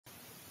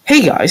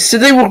Hey guys,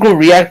 today we're going to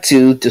react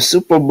to the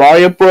Super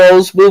Mario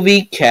Bros.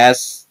 Movie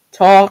cast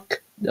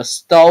talk,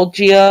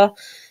 nostalgia,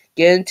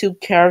 get into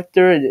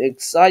character, and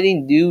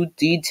exciting new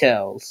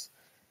details.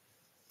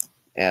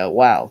 And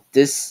wow,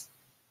 this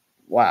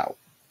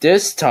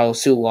title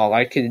too long.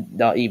 I could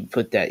not even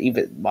put that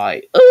even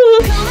my.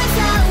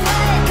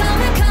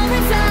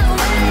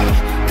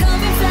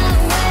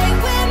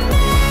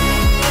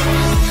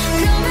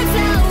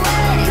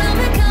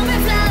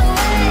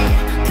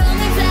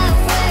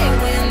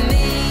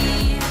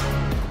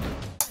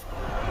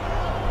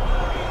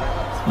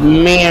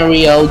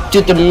 Mario, do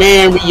the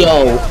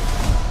Mario.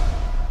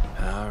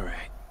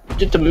 Alright.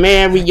 Do the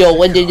Mario,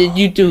 what did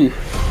you do?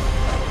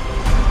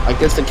 I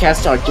guess the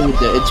cast started doing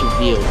the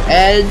interview.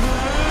 And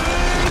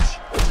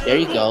there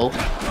you go.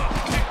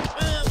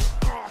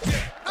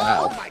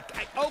 Wow.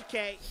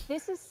 Okay.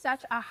 This is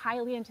such a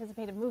highly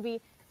anticipated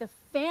movie. The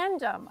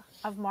fandom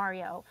of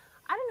Mario.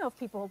 I don't know if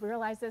people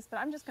realize this, but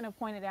I'm just going to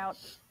point it out.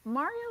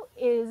 Mario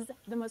is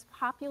the most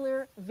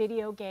popular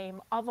video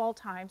game of all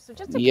time. So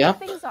just to kick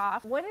things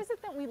off, what is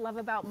it that we love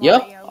about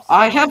Mario? Yep,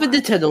 I have a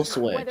Nintendo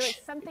Switch. Whether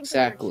it's something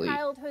from your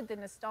childhood, the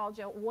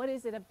nostalgia, what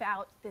is it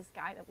about this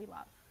guy that we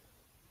love?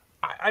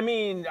 I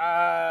mean,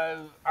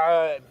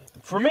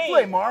 for me,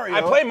 play Mario.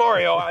 I play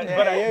Mario, but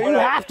you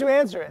have to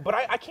answer it. But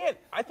I can't.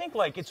 I think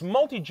like it's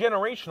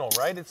multi-generational,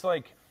 right? It's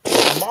like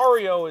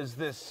Mario is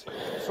this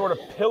sort of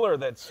pillar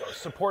that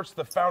supports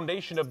the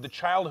foundation of the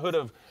childhood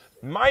of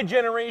my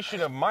generation,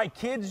 of my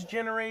kids'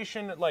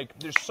 generation. Like,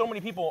 there's so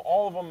many people.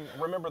 All of them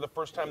remember the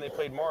first time they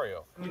played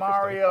Mario.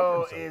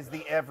 Mario is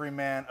the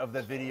everyman of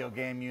the video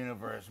game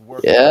universe.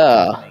 Working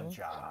Yeah. a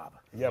job.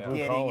 Yeah,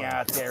 getting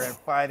out there and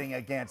fighting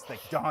against the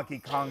Donkey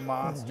Kong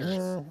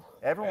monsters.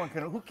 Everyone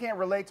can. Who can't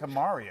relate to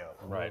Mario?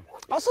 Right.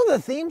 Also, the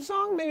theme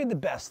song, maybe the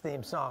best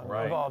theme song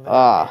of all the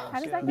How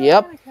does that go?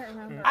 Yep. I can't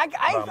remember. I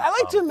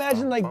like to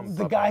imagine like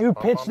the guy who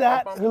pitched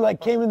that, who like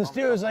came in the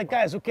studio, was like,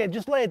 guys, okay,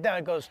 just lay it down.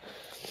 It goes,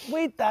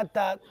 wait, that.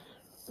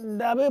 You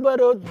get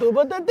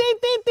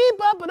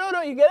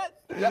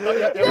it?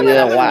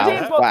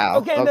 Yeah, wow.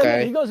 Okay, and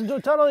then he goes into a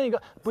tunnel and you go.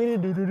 Write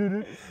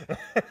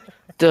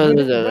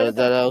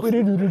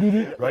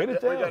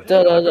it down.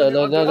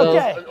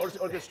 Okay.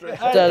 It's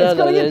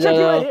gonna get tricky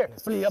right here.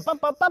 Did you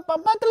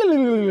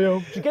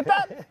get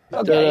that?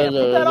 Okay,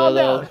 put that all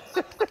down.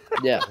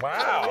 Yeah.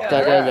 Wow.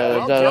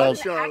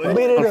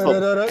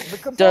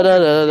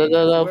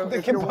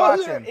 The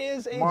composer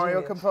is a Mario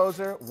genius.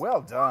 composer.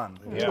 Well done.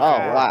 Yeah.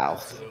 Oh,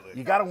 wow.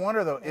 You gotta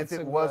wonder though if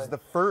it was the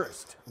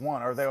first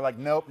one, or they're like,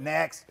 nope,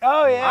 next.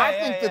 Oh yeah. I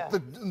think that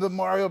the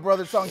Mario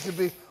Brothers song should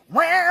be.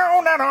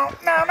 Nope.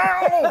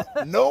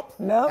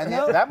 No, and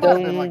no. that might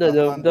have been like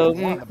the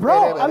one.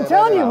 Bro, I'm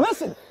telling you,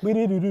 listen. How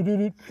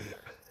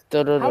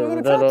are we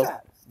gonna top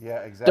that? Yeah,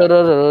 exactly.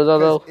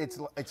 'Cause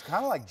it's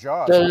kind of like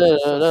Jaws.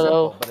 It's so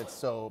simple, but it's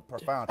so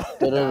profound.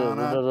 You know what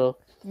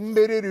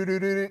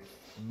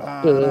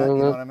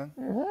I mean?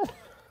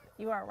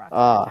 You are a rock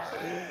star.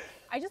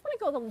 I just want to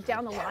go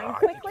down the line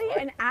quickly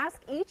and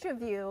ask each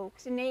of you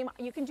to name,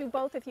 you can do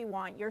both if you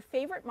want, your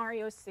favorite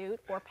Mario suit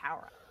or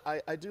power-up.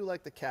 I do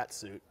like the cat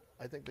suit.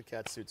 I think the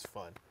cat suit's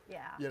fun. Yeah.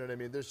 You know what I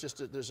mean? There's just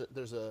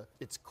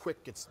it's quick,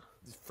 it's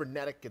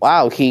frenetic, it's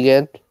Wow,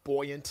 Keegan.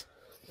 buoyant.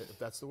 If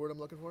that's the word I'm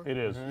looking for. It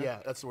is. Yeah,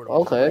 that's the word I'm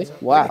looking Okay,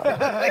 for. wow.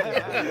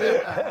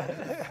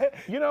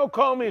 You know,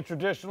 call me a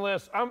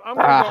traditionalist. I'm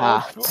gonna go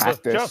old school.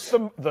 Practice. Just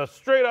the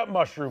straight up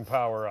mushroom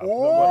power up.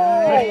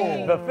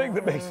 The thing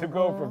that makes him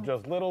go from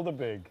just little to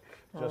big.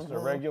 Just a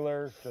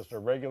regular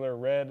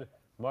red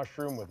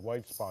mushroom with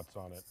white spots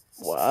on it.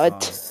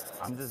 What?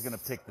 I'm just gonna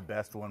pick the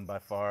best one by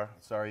far.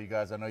 Sorry, you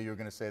guys. I know you were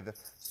gonna say the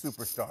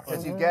superstar,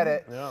 because you get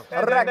it. Yeah. The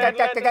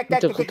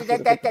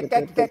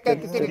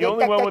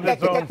only one with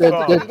its own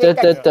song. I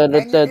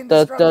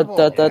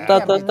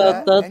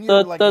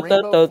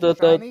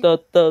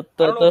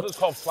don't know if it's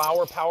called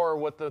flower power or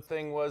what the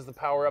thing was, the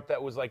power up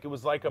that was like, it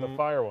was like the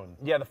fire one.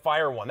 Yeah, the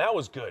fire one. That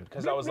was good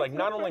because I was like,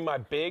 not only am I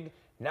big,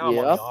 now I'm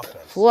on the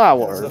offense.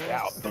 Flower. Look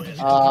out.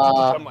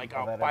 I'm like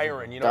out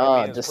firing, you know what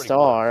I mean? The It's pretty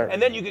star. cool.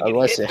 And then you can get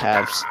Unless hit, it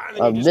has and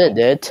then a you just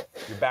minute.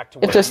 You're back to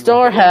If where the you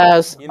star were.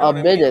 has You know a what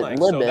I mean? minute Like,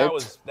 so limit, that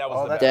was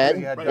the best.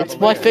 then it's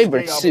my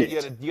favorite suit.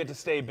 You get to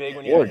stay big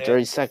when you Or get 30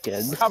 hit.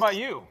 seconds. How about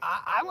you?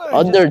 I'm gonna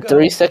Under just go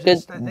 3 with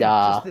seconds? just, I think,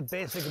 Nah. Just the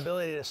basic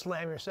ability to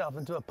slam yourself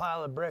into a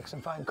pile of bricks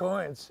and find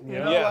coins. You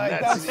know, Yeah, like,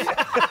 that's you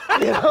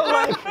know,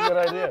 like, a good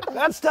idea.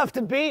 that's tough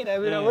to beat. I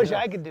mean, I wish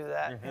I could do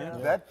that. You know?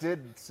 That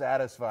did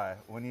satisfy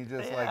when you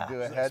just like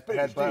do a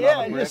headbutt Yeah,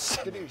 on the brick.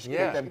 just-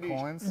 Get them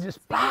coins. Just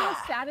Speaking of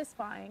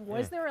satisfying,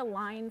 was there a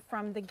line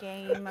from the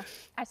game,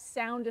 a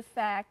sound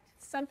effect,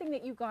 something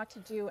that you got to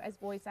do as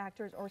voice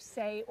actors or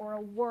say, or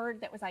a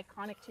word that was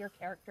iconic to your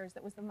characters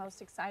that was the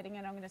most exciting?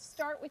 And I'm going to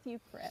start with you,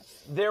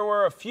 Chris. There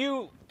were a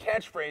few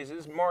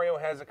catchphrases. Mario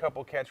has a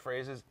couple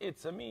catchphrases.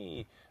 It's a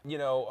me. You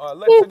know,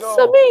 let's It's go.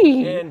 a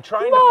me, And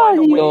trying to find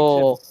a way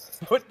Mario.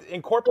 to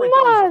incorporate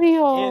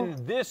Mario. those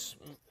in this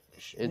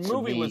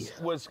movie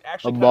was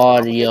actually a kind of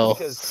complicated Mario.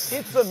 because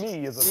It's a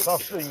me is a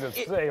tough thing to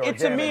say.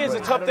 it's a me is a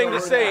organically. tough thing to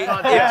say.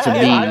 It's a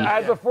me.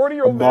 As a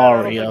 40-year-old man, I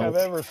don't think Mario. I've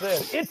ever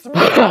said it's me.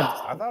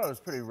 I thought it was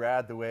pretty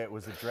rad the way it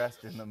was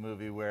addressed in the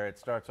movie, where it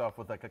starts off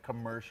with like a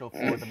commercial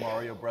for the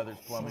Mario Brothers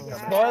plumbing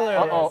company. Spoiler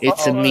alert.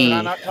 It's a me, Can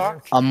I not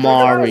talk? a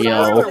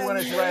Mario. When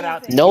it's right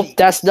out to Nope, eat.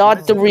 that's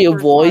not the real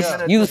voice.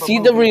 minutes You of a see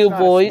the movie, real it's not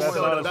a voice.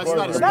 spoiler. No, that's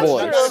not a That's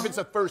spoiler. true. Not if it's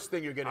the first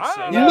thing you're gonna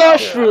say.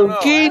 Mushroom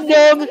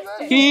Kingdom,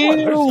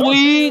 here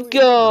we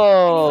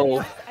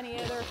go. Any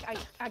other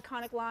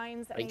iconic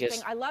lines? I Anything?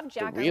 guess I love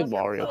Jack. the real I love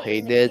your Mario quote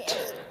hated in the it.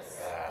 games.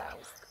 That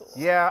was cool.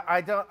 Yeah,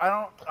 I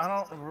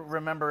don't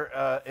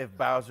remember if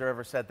Bowser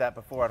ever said that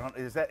before.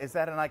 Is that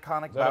an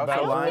iconic that a Bowser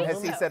Bowser line? line?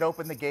 Has he said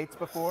 "open the gates"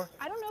 before?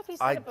 I don't know if he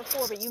said it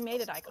before, but you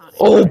made it iconic.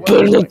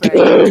 Open the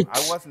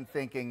gates. I wasn't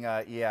thinking,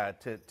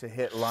 to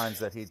hit lines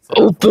that he'd said.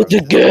 Open before. I was the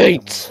just thinking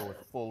gates. someone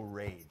with full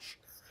rage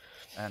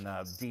and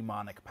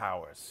demonic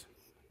powers,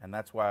 and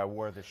that's why I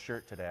wore this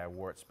shirt today. I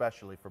wore it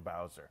specially for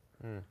Bowser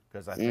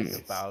because I think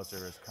of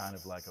Bowser as kind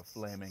of like a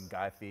flaming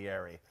Guy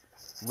Fieri,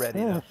 ready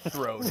to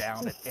throw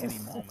down at any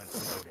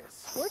moment's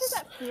notice. Where did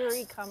that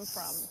fury come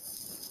from?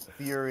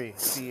 Fieri.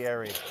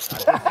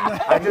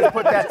 I just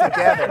put that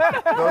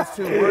together. Those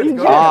two words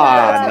go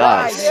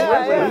Ah,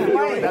 together.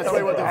 nice. That's the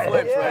way with the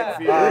flips, right?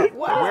 Fury.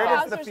 Where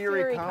does the Bowser's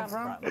Fury come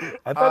from?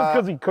 I thought it's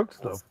because he cooks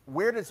stuff.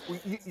 Where does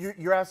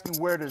you're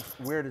asking where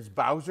does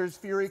Bowser's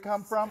Fury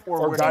come from,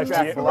 or where Guy does Jack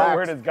Fieri- or Black's-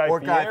 where does Guy or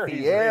Guy Fieri's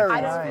Fieri's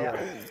I don't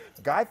Fury? know.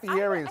 Guy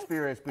Fieri is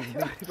furious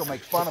because people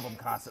make fun of him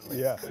constantly.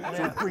 Yeah. So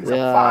it brings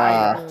Yeah. a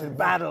fire to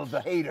battle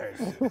the haters.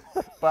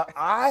 But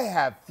I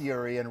have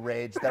fury and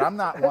rage that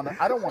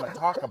I don't want to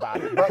talk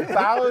about it. But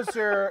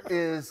Bowser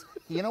is,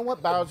 you know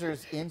what?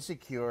 Bowser's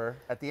insecure.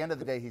 At the end of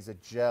the day, he's a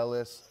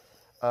jealous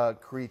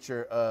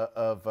creature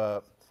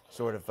of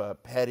sort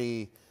of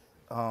petty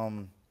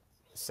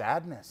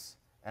sadness.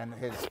 And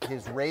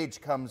his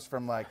rage comes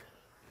from like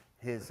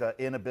his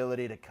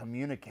inability to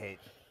communicate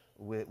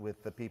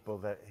with the people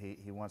that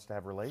he wants to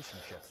have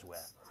relationships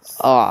with.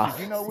 Ah,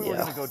 Did you know we were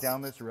going to go down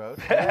this road?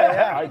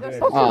 I did.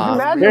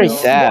 very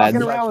sad.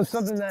 Walking around with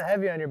something that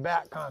heavy on your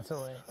back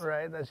constantly,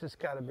 right? That's just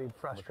got to be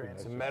frustrating.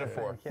 it's a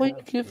metaphor.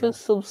 Wait, give us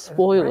some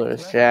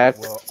spoilers, Jack.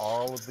 Well,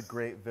 all of the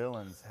great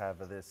villains have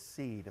this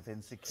seed of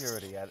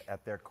insecurity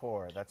at their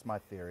core. That's my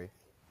theory.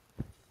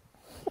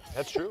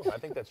 That's true. I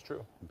think that's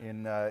true.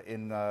 In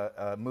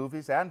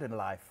movies and in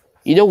life.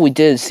 You know we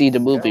didn't see the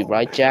movie,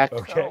 right, Jack?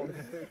 Okay.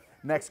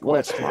 Next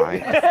What's question.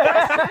 mine?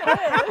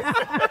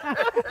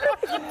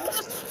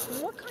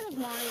 What kind of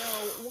Mario,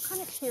 what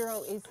kind of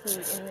hero is he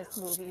in this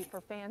movie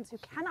for fans who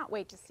cannot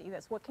wait to see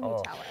this? What can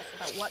you tell us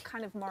about what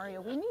kind of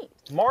Mario we meet?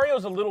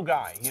 Mario's a little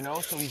guy,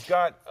 so he's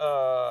got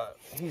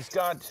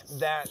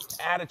that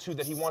attitude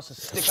that he wants to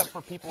stick up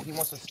for people. He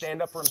wants to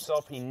stand up for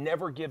himself. He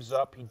never gives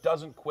up. He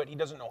doesn't quit. He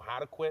doesn't know how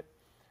to quit.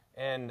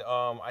 And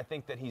I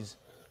think that he's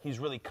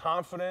really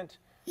confident.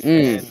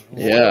 And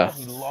yeah.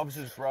 He loves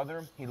his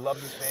brother. He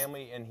loves his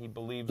family, and he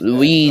believes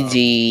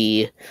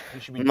Luigi, that, he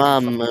should be doing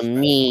Mamma something special.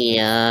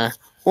 Mia.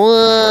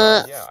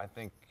 What? Yeah, I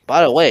think.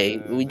 By the way,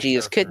 Luigi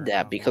is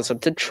kidnapped because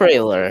of the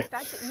trailer. You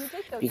did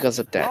those Because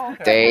of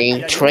that things.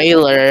 dang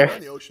trailer.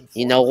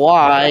 You know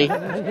why?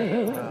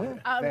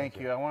 Thank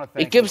you. I want to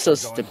thank It gives you for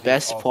us going the deep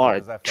best also, part,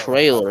 'cause I felt like I was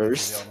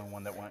trailers. the only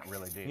one that went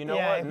really deep. You know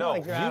Yeah, what? I feel No,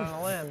 like you're out on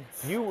a limb.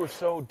 you were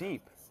so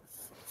deep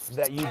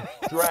that you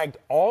dragged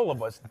all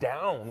of us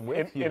down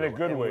with you. In a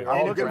good way. I'm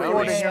In a looking good way.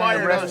 forward You to hearing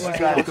inspired the rest us of you to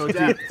guys go go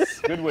down. deep.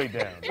 Good way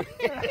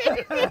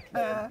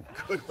down.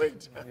 Good way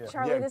to.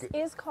 Charlie, this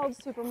is called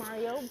Super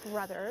Mario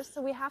Brothers,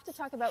 so we have to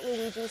talk about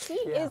Luigi. He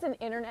is an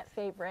internet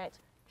favorite.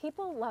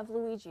 People love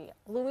Luigi.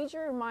 Luigi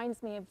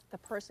reminds me of the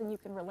person you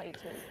can relate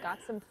to. He's got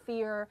some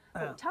fear.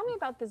 Tell me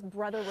about this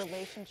brother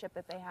relationship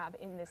that they have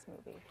in this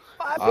movie.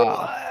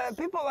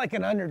 People like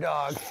an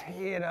underdog, and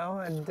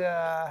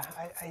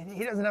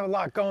he doesn't have a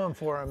lot going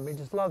for him. He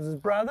just loves his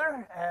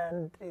brother,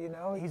 and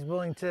he's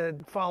willing to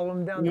follow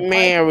him down the pipe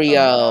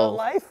Mario. of,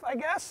 life, I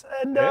guess.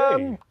 And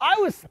Hey. I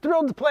was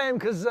thrilled to play him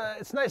because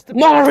it's nice to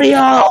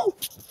Mario!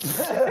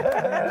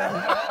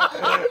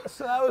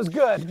 So that was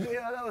good.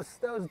 That was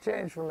a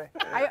change for me.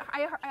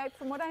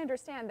 From what I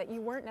understand, that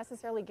you weren't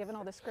necessarily given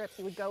all the scripts.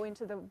 You would go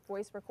into the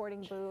voice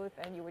recording booth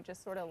and you would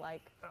just sort of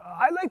like.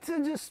 I like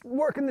to just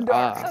work in the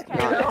dark.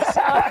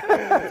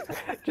 Okay.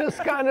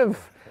 Just kind of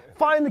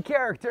find the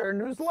character, and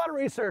there's a lot of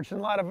research and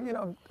a lot of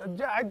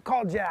I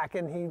called Jack,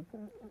 and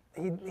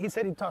he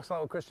said he talks a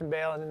lot with Christian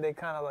Bale, and then they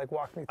kind of like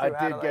walked me through.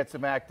 I did get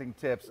some acting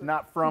tips,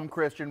 not from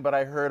Christian, but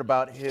I heard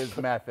about his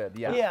method.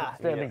 Yeah.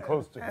 Standing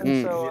close to him.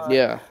 And so,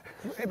 Yeah.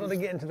 able to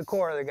get into the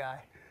core of the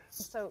guy.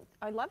 So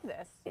I love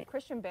this.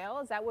 Christian Bale,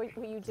 is that what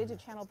you did to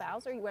channel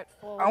Bowser? You went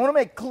full. I want to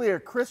make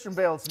clear, Christian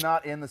Bale's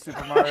not in the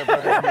Super Mario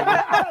Brothers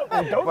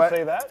movie. Don't But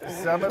say that.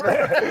 Some of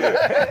it.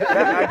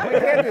 We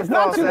can't just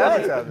false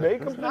advertise.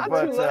 Make him not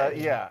But too late.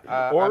 yeah,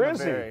 Or I'm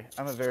is a he?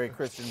 I'm a very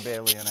Christian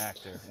Balean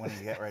actor when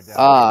you get right down.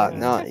 Ah, to it.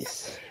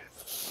 nice.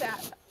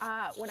 Seth,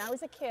 when I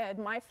was a kid,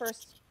 my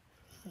first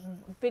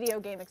video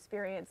game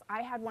experience.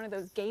 I had one of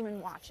those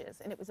Game &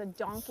 Watches, and it was a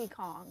Donkey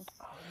Kong.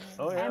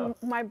 Oh yeah. And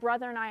my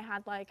brother and I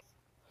had like,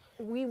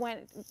 we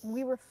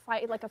were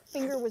fighting, like a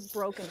finger was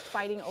broken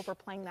fighting over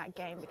playing that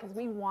game because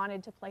we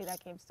wanted to play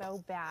that game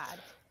so bad.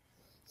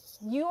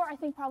 You are, I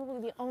think, probably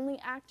the only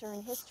actor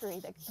in history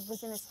that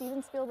was in a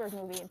Steven Spielberg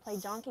movie and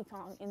played Donkey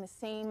Kong in the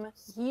same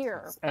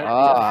year.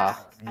 I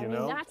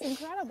mean, that's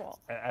incredible.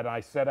 And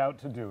I set out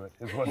to do it,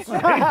 is what's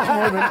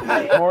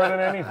more than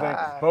anything.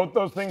 Both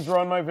those things were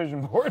on my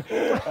vision board.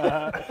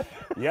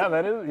 Yeah,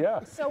 that is,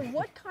 yeah. So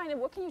what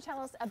can you tell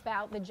us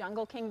about the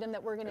Jungle Kingdom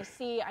that we're going to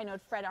see? I know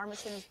Fred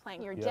Armisen is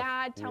playing your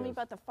dad. Tell me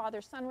about the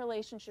father-son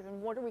relationship,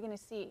 and what are we going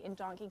to see in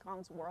Donkey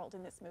Kong's world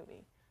in this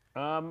movie?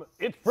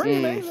 It's pretty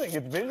amazing.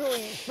 It's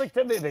visually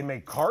spectacular. They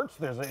make carts.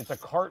 It's a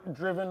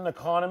cart-driven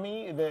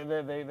economy.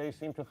 They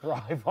seem to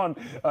thrive on.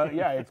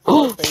 It's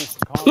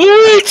cart-based comedy.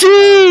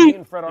 He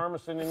and Fred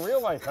Armisen in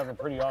real life have a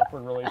pretty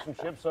awkward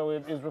relationship, so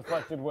it is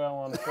reflected well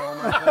on film.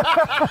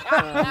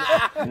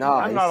 Nice.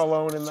 I'm not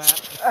alone in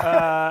that.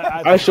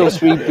 I shall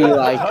sweet be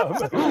like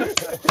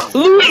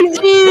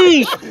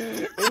Luigi.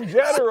 In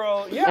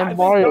general, yeah. And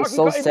Mario's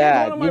so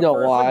sad. You know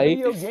why?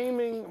 Video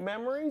gaming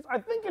memories. I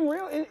think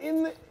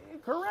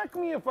correct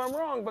me if I'm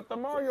wrong, but the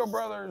Mario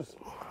Brothers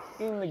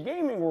in the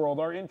gaming world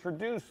are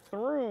introduced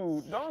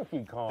through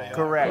Donkey Kong.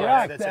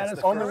 Correct.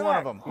 That's only one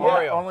of them.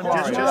 Mario. Only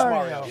Just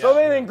Mario. So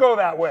they didn't go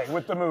that way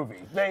with the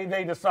movie.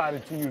 They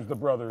decided to use the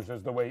brothers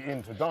as the way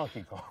into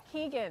Donkey Kong.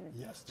 Keegan,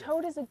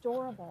 Toad is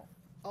adorable.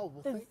 Oh,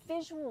 well, The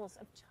visuals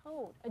of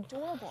Toad,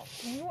 adorable.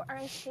 You are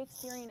a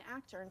Shakespearean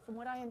actor, and from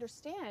what I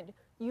understand,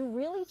 you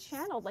really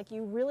channeled, like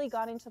you really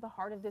got into the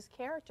heart of this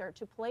character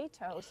to play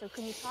Toad. So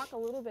can you talk a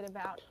little bit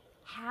about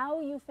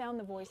how you found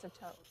the voice of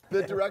Toad?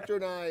 The director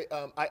and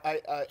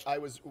I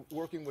was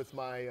working with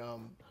my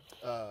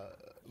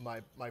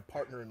my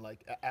partner and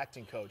like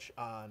acting coach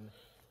on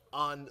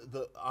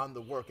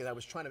the work, and I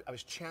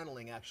was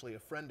channeling actually a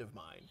friend of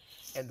mine,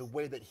 and the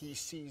way that he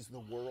sees the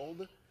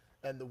world,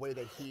 and the way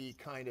that he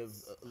kind of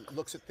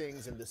looks at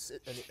things and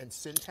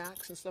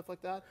syntax and stuff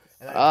like that.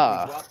 And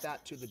I brought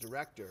that to the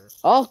director.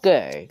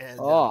 Okay. And,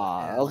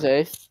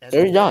 okay. And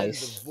Very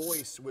nice. The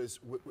voice was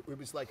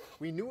like,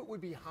 we knew it would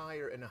be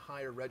higher in a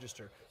higher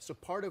register. So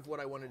part of what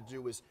I wanted to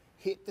do was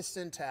hit the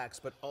syntax,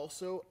 but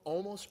also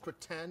almost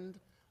pretend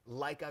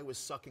like I was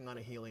sucking on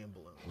a helium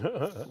balloon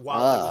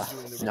while I was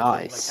doing the recording,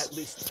 nice. like at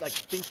least like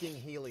thinking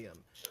helium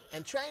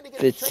and trying to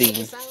get the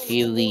sound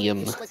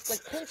helium, like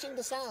pinching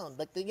the sound,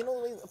 like the the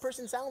way a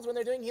person sounds when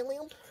they're doing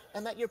helium,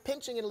 and that you're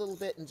pinching it a little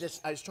bit, and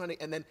just I was trying to,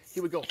 and then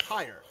he would go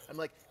higher. I'm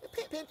like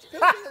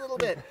pinching a little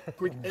bit.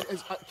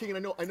 Keegan, I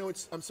know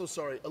I'm so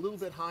sorry. A little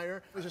bit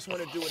higher. I just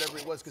wanted to do whatever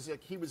it was because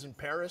like he was in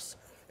Paris.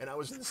 And I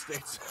was in the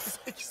States.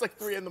 It's like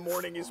 3 in the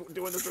morning. He's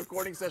doing this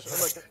recording session. I'm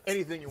like,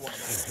 anything you want.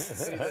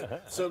 Anything.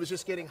 So it was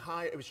just getting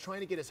high. It was trying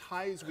to get as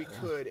high as we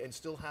could and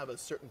still have a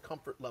certain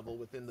comfort level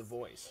within the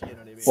voice. You know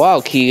what I mean? Wow,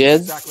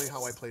 Keegan. Exactly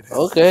how I played him.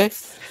 Okay.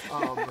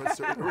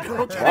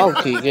 Okay.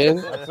 Wow, Keegan.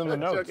 That's in the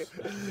notes.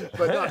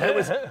 But no,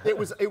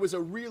 it was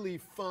a really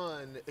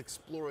fun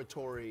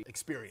exploratory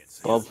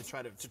experience to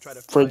try to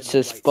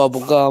Princess find the right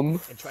Bubblegum.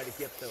 spot and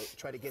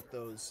try to get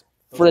those.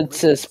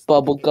 Princess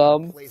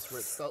Bubblegum. Place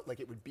where it felt like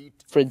it would be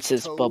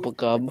Princess Toad,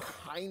 Bubblegum.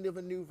 kind of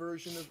a new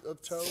version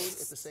of Toad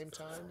at the same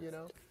time,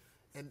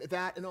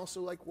 and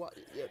also like what,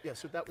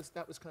 So that was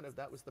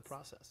the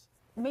process.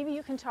 Maybe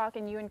you can talk,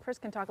 and you and Chris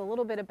can talk a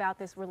little bit about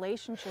this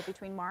relationship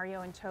between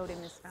Mario and Toad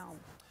in this film.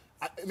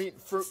 I mean,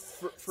 for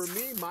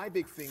me, my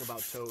big thing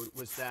about Toad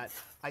was that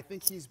I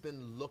think he's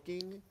been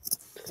looking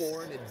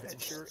for an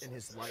adventure in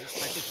his life.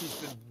 I think he's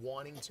been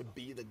wanting to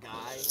be the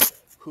guy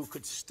who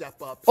could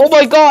step up. Oh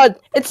my God!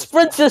 It's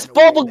Princess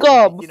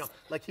Bubblegum.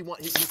 Like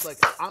he's like,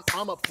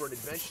 I'm up for an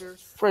adventure.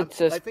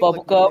 Princess I think,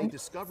 like, Bubblegum. when they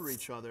discover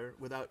each other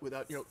without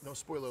no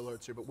spoiler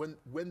alerts here, but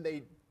when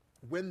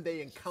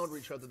they encounter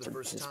each other the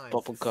first time,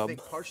 I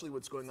think partially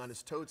what's going on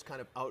is Toad's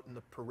kind of out in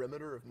the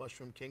perimeter of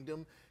Mushroom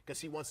Kingdom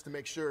because he wants to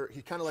make sure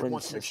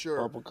wants to make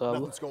sure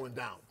nothing's going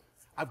down.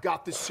 I've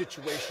got this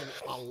situation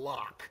on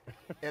lock,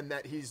 and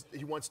that he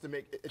wants to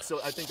make it.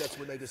 So I think that's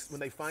when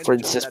they find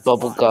Princess each other,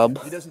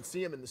 Bubblegum. He doesn't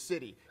see him in the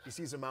city. He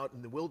sees him out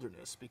in the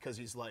wilderness because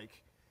he's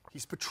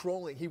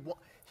patrolling.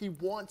 He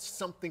wants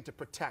something to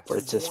protect.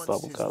 Princess he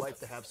wants Bubblegum. his life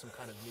to have some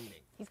kind of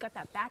meaning. He's got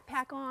that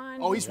backpack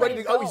on. Oh, he's ready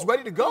to go. He's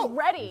ready to go. He's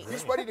ready.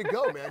 He's ready to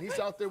go, man. He's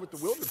out there with the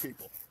wilder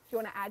people. Do you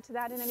want to add to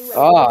that in any way?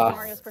 What's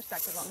Mario's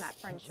perspective on that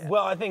friendship?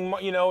 Well, I think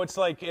it's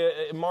like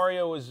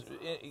Mario is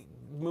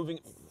moving,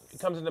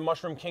 comes into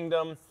Mushroom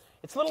Kingdom.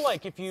 It's a little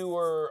like if you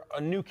were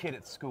a new kid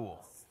at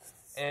school,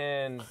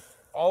 and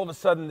all of a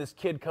sudden this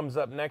kid comes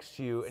up next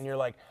to you, and you're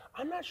like,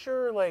 I'm not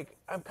sure, like,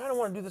 I kind of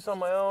want to do this on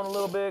my own a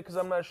little bit, because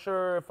I'm not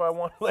sure if I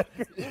want, like,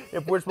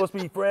 if we're supposed to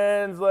be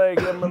friends, like,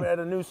 I'm at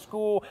a new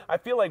school. I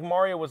feel like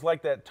Mario was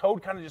like that.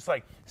 Toad kind of just,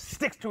 like,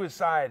 sticks to his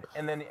side,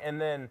 and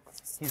then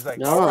he's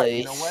like, all right,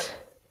 you know what?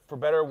 For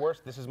better or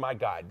worse, this is my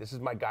guide. This is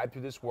my guide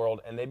through this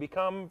world, and they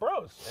become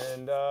bros.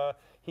 And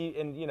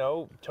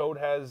Toad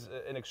has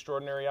an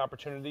extraordinary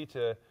opportunity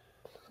to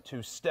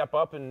to step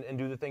up and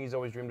do the thing he's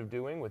always dreamed of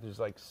doing, which is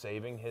like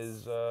saving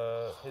his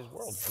world,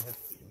 and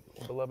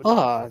his beloved.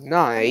 Ah, Something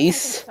I think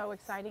nice. is so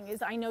exciting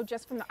is I know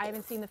just from I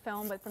haven't seen the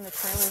film, but from the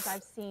trailers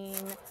I've seen,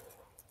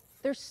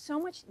 there's so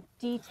much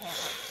detail.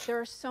 There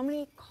are so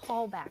many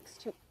callbacks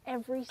to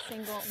every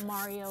single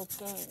Mario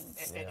game.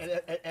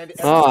 And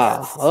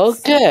Ah,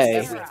 okay.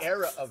 every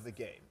era of the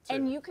game. Too.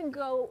 And you can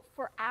go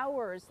for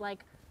hours,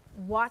 like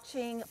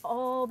watching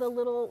all the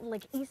little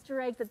like Easter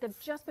eggs that they've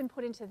just been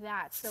put into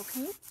that. So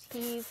can you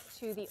tease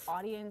to the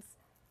audience,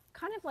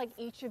 kind of like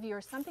each of you,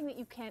 or something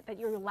that that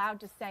you're allowed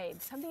to say,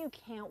 something you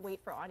can't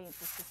wait for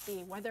audiences to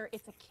see, whether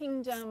it's a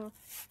kingdom,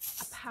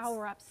 a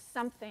power up,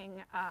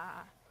 something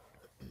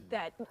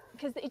that,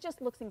 because it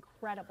just looks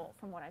incredible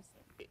from what I've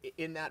seen.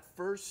 In that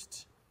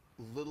first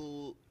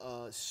little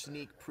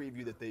sneak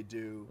preview that they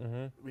do,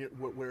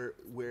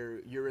 where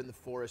you're in the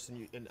forest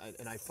and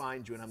I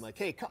find you and I'm like,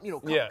 hey, come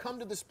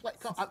to this place.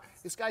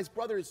 This guy's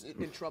brother is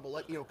in trouble.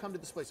 Come to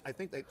this place. I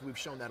think that we've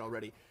shown that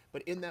already.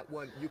 But in that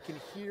one,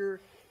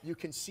 you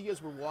can see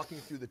as we're walking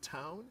through the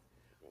town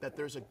that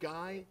there's a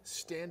guy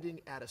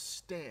standing at a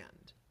stand.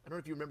 I don't know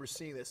if you remember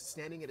seeing this,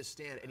 standing at a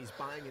stand, and he's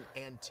buying an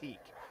antique.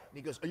 And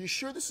he goes, are you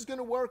sure this is going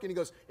to work? And he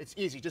goes, it's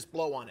easy, just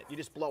blow on it. You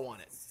just blow on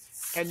it.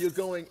 And you're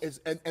going,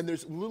 and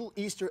there's little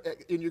Easter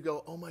egg, and you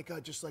go, oh my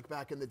God, just like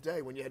back in the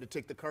day when you had to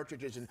take the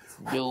cartridges and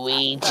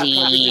Luigi.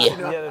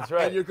 Yeah, that's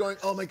right. And you're going,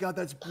 oh my God,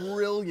 that's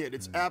brilliant.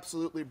 It's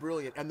absolutely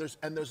brilliant. And there's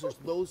those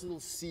little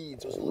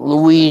seeds, those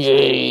little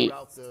Luigi.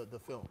 throughout the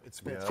film. It's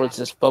fantastic.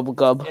 Princess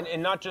Bubblegum.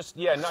 And not just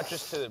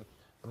to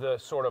the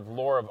sort of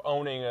lore of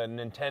owning a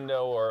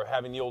Nintendo or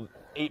having the old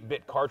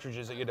 8-bit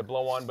cartridges that you had to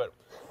blow on, but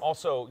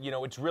also,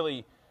 it's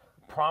really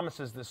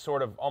promises this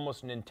sort of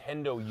almost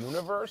Nintendo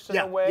universe in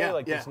a way,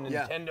 this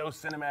Nintendo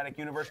cinematic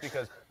universe,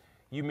 because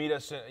you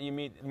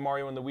meet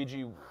Mario and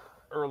Luigi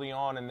early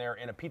on, and they're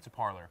in a pizza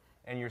parlor,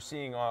 and you're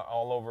seeing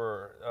all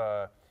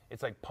over.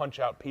 It's like Punch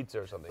Out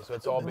Pizza or something. So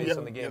it's all based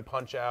on the game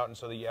Punch Out, and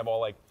so that you have all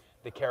like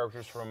the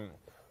characters from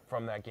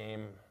that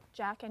game.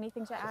 Jack,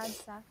 anything to add?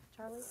 Seth,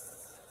 Charlie?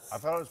 I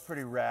thought it was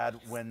pretty rad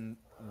when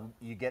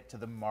you get to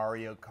the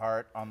Mario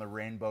Kart on the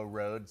Rainbow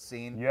Road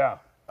scene. Yeah.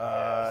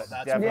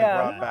 Definitely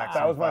brought back that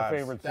some was my vibes.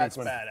 favorite That's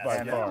sequence badass. by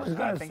And far.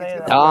 I think say it's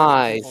that. gonna go in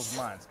Nice. people's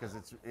minds because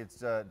it's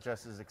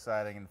just as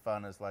exciting and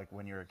fun as like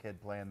when you're a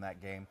kid playing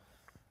that game.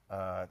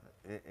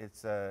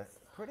 It's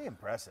pretty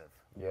impressive.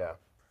 Yeah.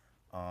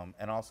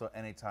 And also,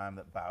 any time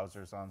that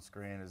Bowser's on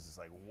screen is just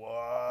like,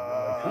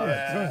 whoa.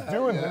 Who's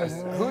doing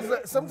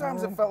this?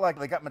 Sometimes it felt like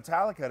they got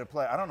Metallica to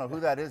play. I don't know who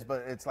that is,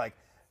 but it's like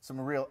some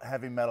real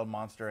heavy metal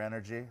monster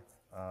energy.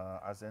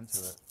 I was into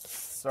it.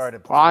 Sorry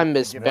to I'm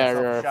Miss give myself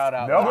a Better. shout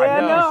out. No,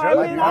 I know.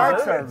 Like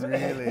marks are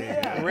really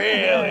good.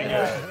 Really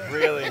good.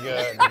 Really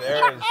good.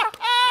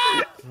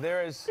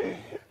 There is.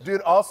 Dude,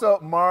 also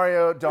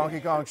Mario Donkey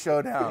Kong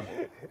Showdown.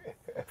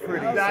 That's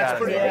pretty.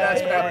 That's epic.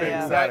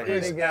 yeah. That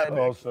is Pretty good. epic.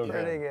 Also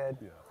Pretty good. good.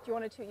 Do you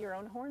want to toot your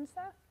own horn,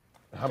 Seth?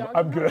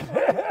 I'm good.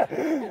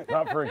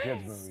 Not for a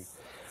kids movie.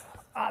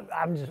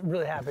 I'm just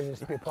really happy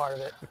just to be a part of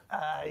it.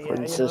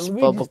 Princess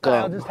Luigi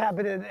style, Bubblegum. just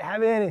happy to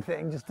have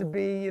anything, just to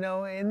be,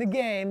 in the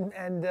game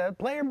and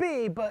player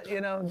B, but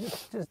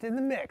just in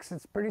the mix.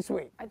 It's pretty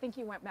sweet. I think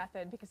you went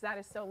method because that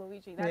is so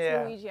Luigi. That's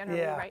Yeah, Luigi energy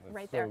yeah. right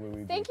So there.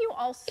 Luigi. Thank you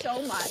all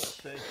so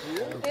much. Thank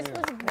you. This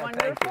was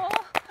wonderful.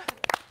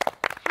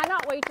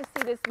 Cannot wait to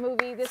see this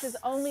movie. This is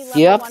only level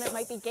Yep. 1. It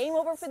might be game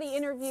over for the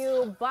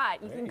interview,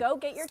 but you can go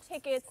get your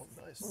tickets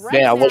right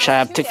Yeah, I now, wish I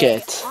had today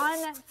tickets.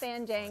 on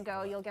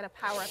Fandango. You'll get a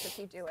power up if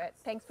you do it.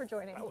 Thanks for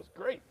joining. That was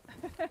great.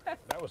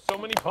 That was so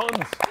many puns.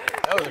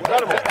 That was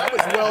incredible. That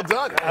was well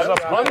done. As a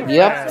pun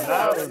Yep. fan,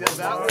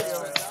 that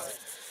was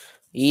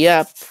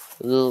Yep.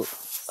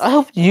 I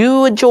hope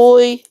y'all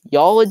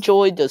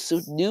enjoy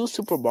the new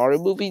Super Mario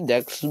movie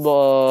next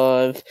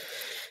month.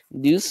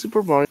 New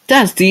Super Mario.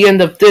 That's the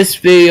end of this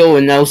video,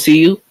 and I'll see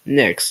you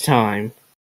next time.